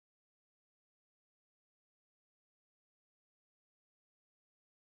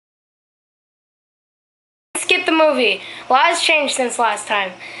the movie. A lot has changed since last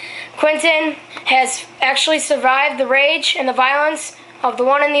time. Quentin has actually survived the rage and the violence of the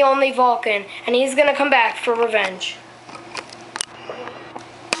one and the only Vulcan, and he's gonna come back for revenge.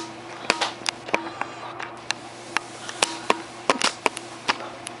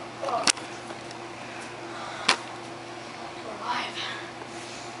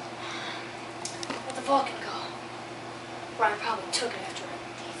 Where'd the Vulcan go? Ryan probably took it after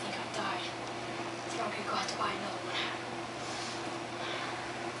he think I died. I think I'm gonna go out to buy another one.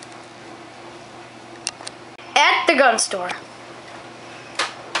 At the gun store.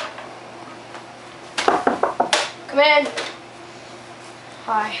 Come in.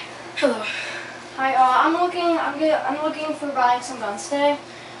 Hi. Hello. Hi. I'm looking for buying some guns today.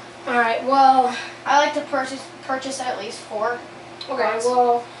 All right. Well, I like to purchase at least 4. Okay. Guns.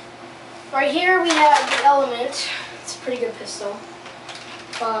 Well, right here we have the Element. It's a pretty good pistol.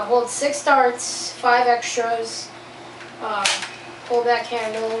 Holds 6 darts, 5 extras. Pull back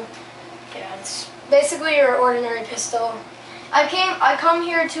handle. Yeah, it's basically your ordinary pistol. I come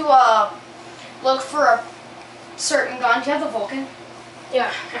here to look for a certain gun. Do you have the Vulcan?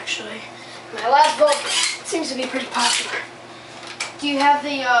 Yeah, actually. My last Vulcan seems to be pretty popular. Do you have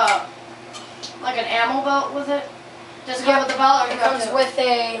the like an ammo belt with it? Does it come with the belt, or it comes with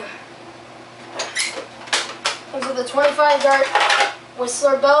a 25 dart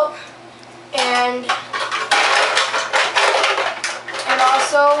Whistler belt, and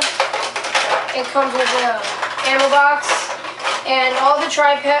also it comes with an ammo box, and all the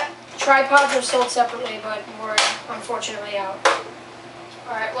tripods are sold separately, but we're unfortunately out.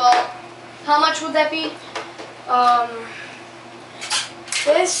 Alright, well, how much would that be?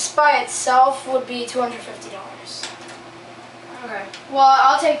 This by itself would be $250. Okay. Well,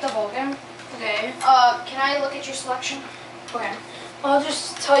 I'll take the Vulcan. Okay. Can I look at your selection? Okay. I'll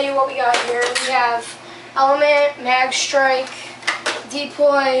just tell you what we got here. We have Element, Mag Strike,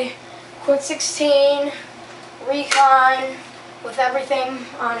 Deploy, Quick 16, Recon, with everything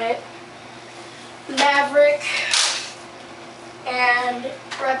on it, Maverick, and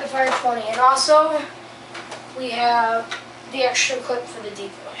Rapid Fire 20. And also, we have the extra clip for the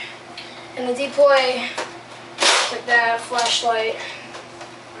Deploy. And the Deploy, like that, flashlight.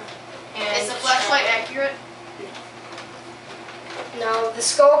 And is the flashlight accurate? No, the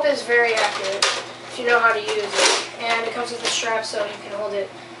scope is very accurate if you know how to use it. And it comes with a strap so you can hold it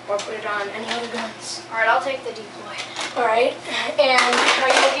or put it on any other guns. Alright, I'll take the Deploy. Alright, and are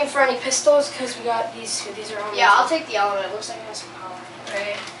you looking for any pistols? Because we got these two. These are all. Yeah, I'll take the Element. It looks like it has some power.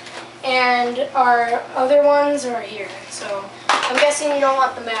 Right. And our other ones are here. So I'm guessing you don't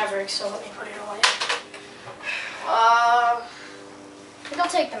want the Maverick, so let me put it away. I think I'll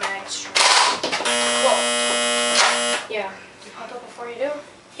take the Mag Strike. Whoa. Yeah. You pop up before you do?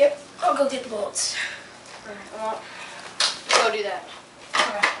 Yep. I'll go get the bullets. Alright, well, go do that.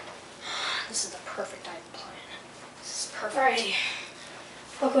 Okay. This is the perfect plan. This is perfect. Alrighty.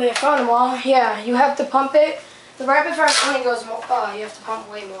 Luckily I found them all. Yeah, you have to pump it. The Rapid Fire 20 goes more, you have to pump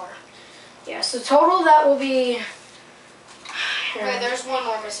way more. Yeah, so total that will be... Okay, there's one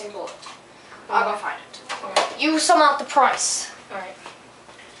more missing bullet. I'll go find it. Okay. You sum out the price. Alright.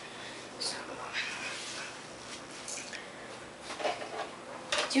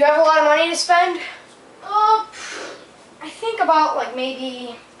 Do you have a lot of money to spend? I think about like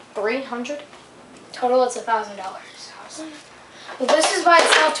maybe 300. Total it's $1,000. Well, this is by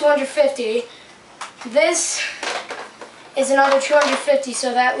itself $250. This is another $250,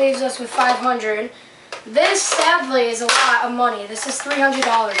 so that leaves us with $500. This, sadly, is a lot of money. This is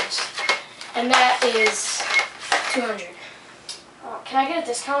 $300, and that is $200. Can I get a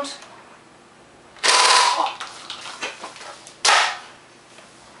discount?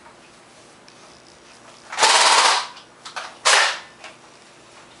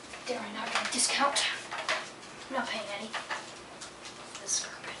 Did I not get a discount? I'm not paying any. This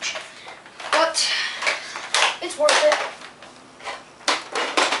garbage. But it's worth it.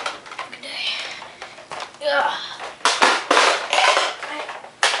 Good day. Ugh.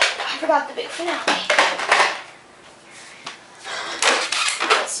 I forgot the big finale.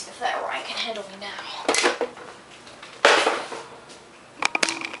 Let's see if that Ryan can handle me now.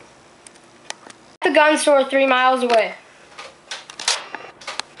 The gun store 3 miles away.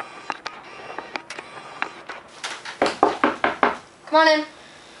 Come on in.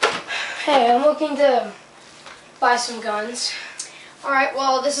 Hey, I'm looking to buy some guns. Alright,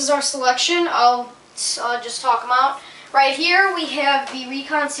 well, this is our selection. I'll just talk them out. Right here we have the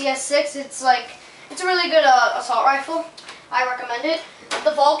Recon CS6. It's a really good assault rifle. I recommend it.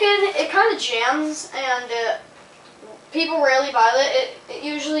 The Vulcan, it kind of jams, and people rarely buy it. It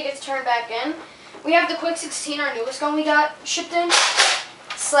usually gets turned back in. We have the Quick 16, our newest gun we got shipped in.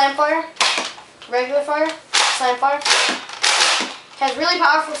 Slam fire, regular fire, slam fire. Has really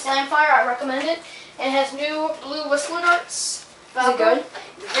powerful slam fire. I recommend it. And it has new blue whistler darts. Is it good?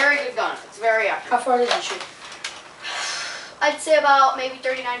 Very good gun. It's very accurate. How far does it shoot? I'd say about maybe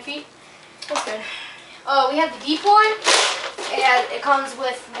 39 feet. That's good. We have the deep one. It comes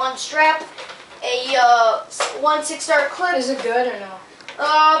with one strap, one 6-dart clip. Is it good or no?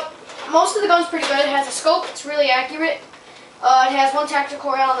 Most of the gun's pretty good. It has a scope. It's really accurate. It has one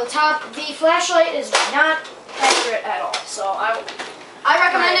tactical rail on the top. The flashlight is not accurate at all. So I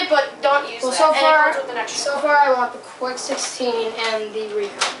recommend it, but don't use it. So far I want the Quick 16 and the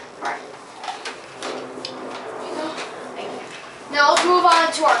recon. Alright. Now let's move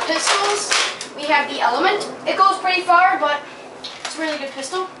on to our pistols. We have the Element. It goes pretty far, but it's a really good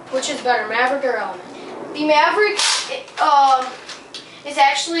pistol. Which is better, Maverick or Element? The Maverick is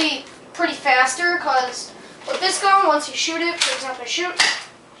actually pretty faster because with this gun, once you shoot it, for example,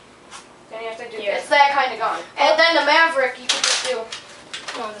 then you have to do it's that kind of gun. And then the Maverick, you can just do.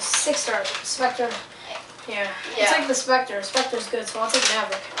 Oh, the 6-dart Spectre. Yeah. It's like the Spectre. Spectre's good, so I'll take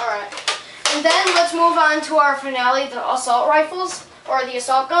Maverick. Alright. And then let's move on to our finale, the assault rifles, or the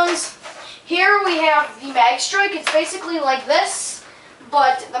assault guns. Here we have the Mag Strike. It's basically like this,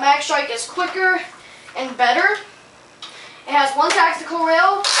 but the Mag Strike is quicker and better. It has one tactical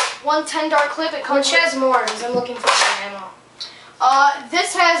rail, one 10-dart clip. It comes Which has more, because I'm looking for more ammo.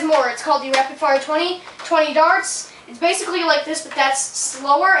 This has more. It's called the Rapid Fire 20 darts. It's basically like this, but that's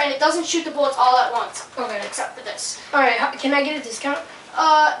slower, and it doesn't shoot the bullets all at once. Okay. Except for this. Alright, can I get a discount?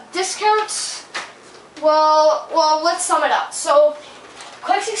 Discounts? Well, let's sum it up. So,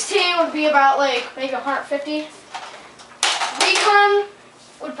 Quick 16 would be about like maybe 150. Recon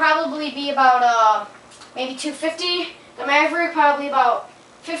would probably be about maybe 250. The Maverick probably about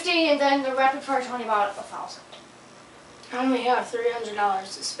 50, and then the Rapid Fire 20 about 1,000. I only have $300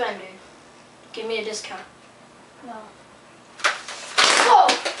 to spend, dude. Give me a discount. No. Whoa!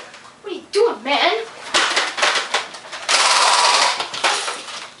 What are you doing, man?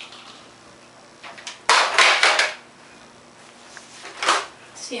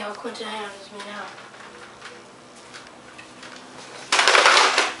 See how Quentin handles me now.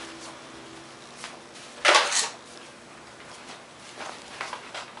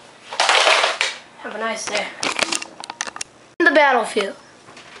 Have a nice day. In the battlefield.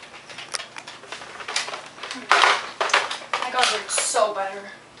 My guns are so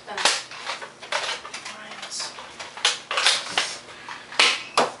better than mine's.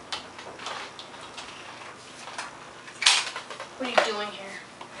 What are you doing here?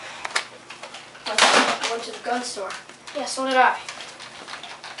 I went to the gun store. Yeah, so did I.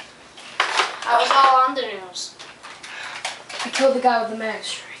 I was all on the news. I killed the guy with the Mag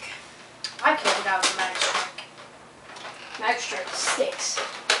Strike. I killed the guy with the Mag Strike. Mag Strike sticks.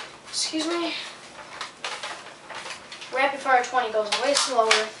 Excuse me? Rapid Fire 20 goes way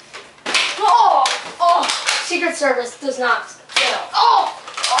slower. Oh! Oh! Secret Service does not fail. Oh!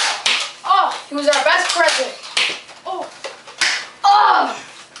 Oh! Oh! He was our best president. Oh! Oh!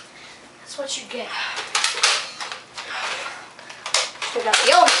 That's what you get. We got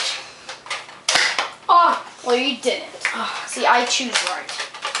the Element. Oh! Well, you didn't. Oh. See, I choose right.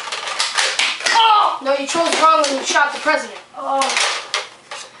 Oh! No, you chose wrong when you shot the president. Oh.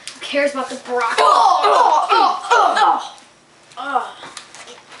 Who cares about the Barack? Oh! Oh! Oh! Oh! Oh.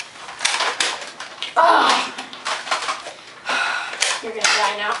 Oh! You're gonna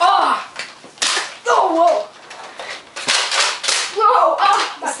die now. Oh! Oh! Whoa! Whoa!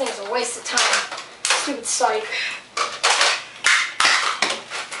 Ah! This thing's a waste of time. Stupid sight.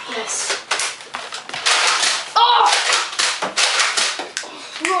 Yes. Oh!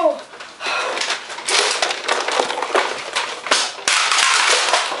 Whoa!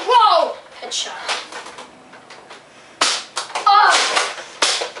 Whoa! Headshot. Oh!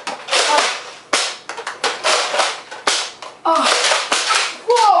 Oh! Oh!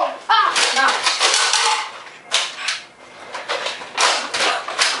 Whoa! Ah! Nice.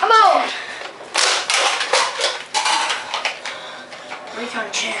 I'm out. Recon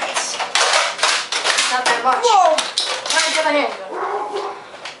chance. Not that much. Whoa! Time for the handgun.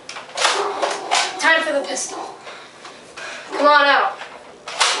 Time for the pistol. Come on out.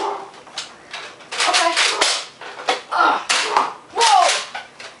 Okay. Whoa!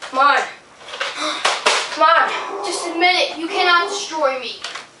 Come on. Come on. Just admit it. You cannot destroy me.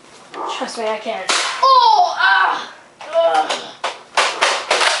 Trust me, I can. Oh! Ah! Ugh.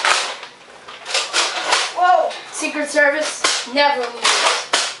 Whoa! Secret Service never loses.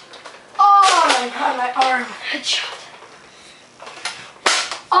 Oh, my God, my arm. Headshot.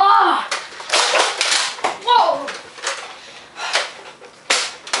 Ah!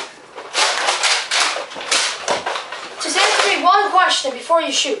 question before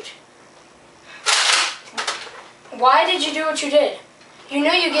you shoot. Why did you do what you did? You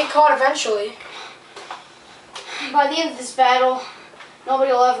knew you'd get caught eventually. By the end of this battle,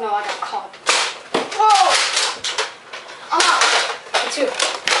 nobody will ever know I got caught. Whoa! I'm out. Me too.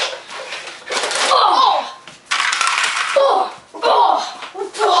 Oh! Oh! Oh!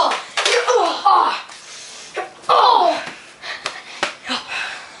 Oh!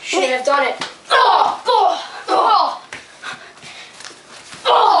 Shouldn't have done it. Oh! Oh! Oh!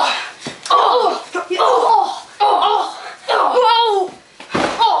 Oh! Oh!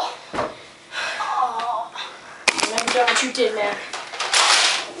 I've never done what you did, man.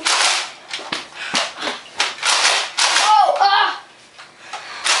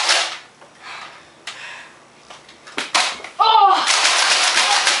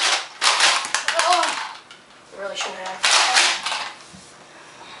 Really shouldn't have.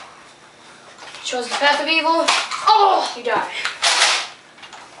 Chose the path of evil. Oh, you die.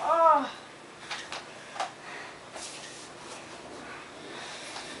 Oh.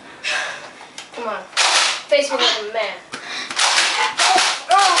 Come on, face me like a man.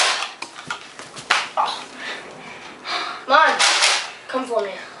 Come on, come for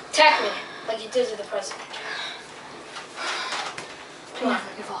me. Attack me like you did to the president. Come on,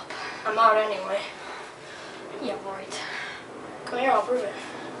 Never give up. I'm out anyway. Yeah, right. Come here, I'll prove it.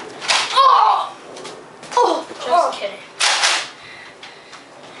 Oh! Oh! Just kidding.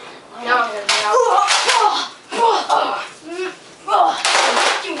 Now I'm gonna be out.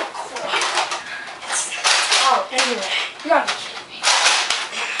 Give me a quarter. Oh, anyway. You gotta be kidding me.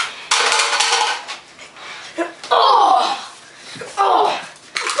 Oh! Oh!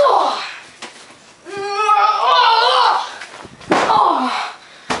 Oh!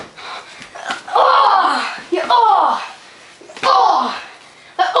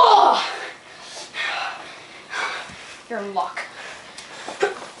 You're in luck.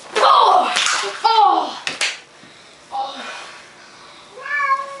 Oh! Oh! Oh!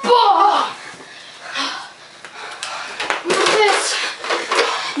 Oh! This.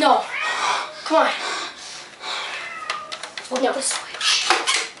 No. Come on. Flip the switch.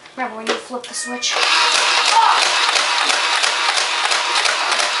 Remember when you flip the switch?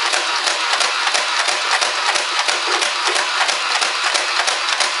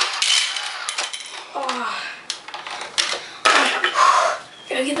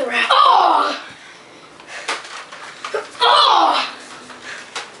 Gotta get the wrap. Oh! Oh!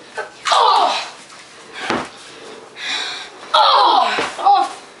 Oh! Oh! Oh!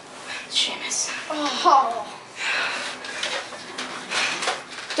 Seamus. Oh!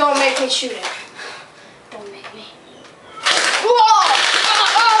 Don't make me shoot it. Don't make me. Whoa!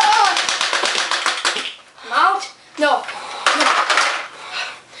 I'm out? No.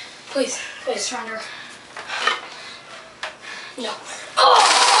 Please, please. Surrender. No. Oh!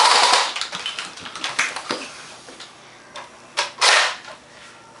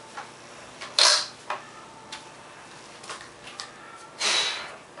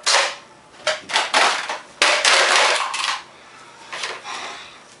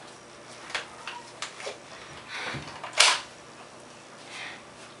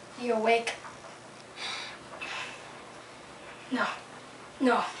 You awake? No.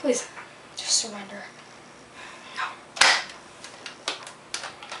 No, please. Just surrender. No.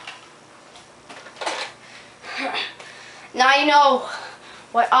 Now you know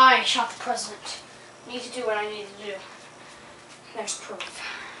what I shot the president. Need to do what I need to do. There's proof.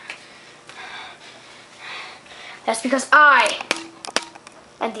 That's because I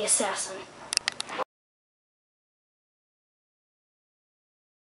am the assassin.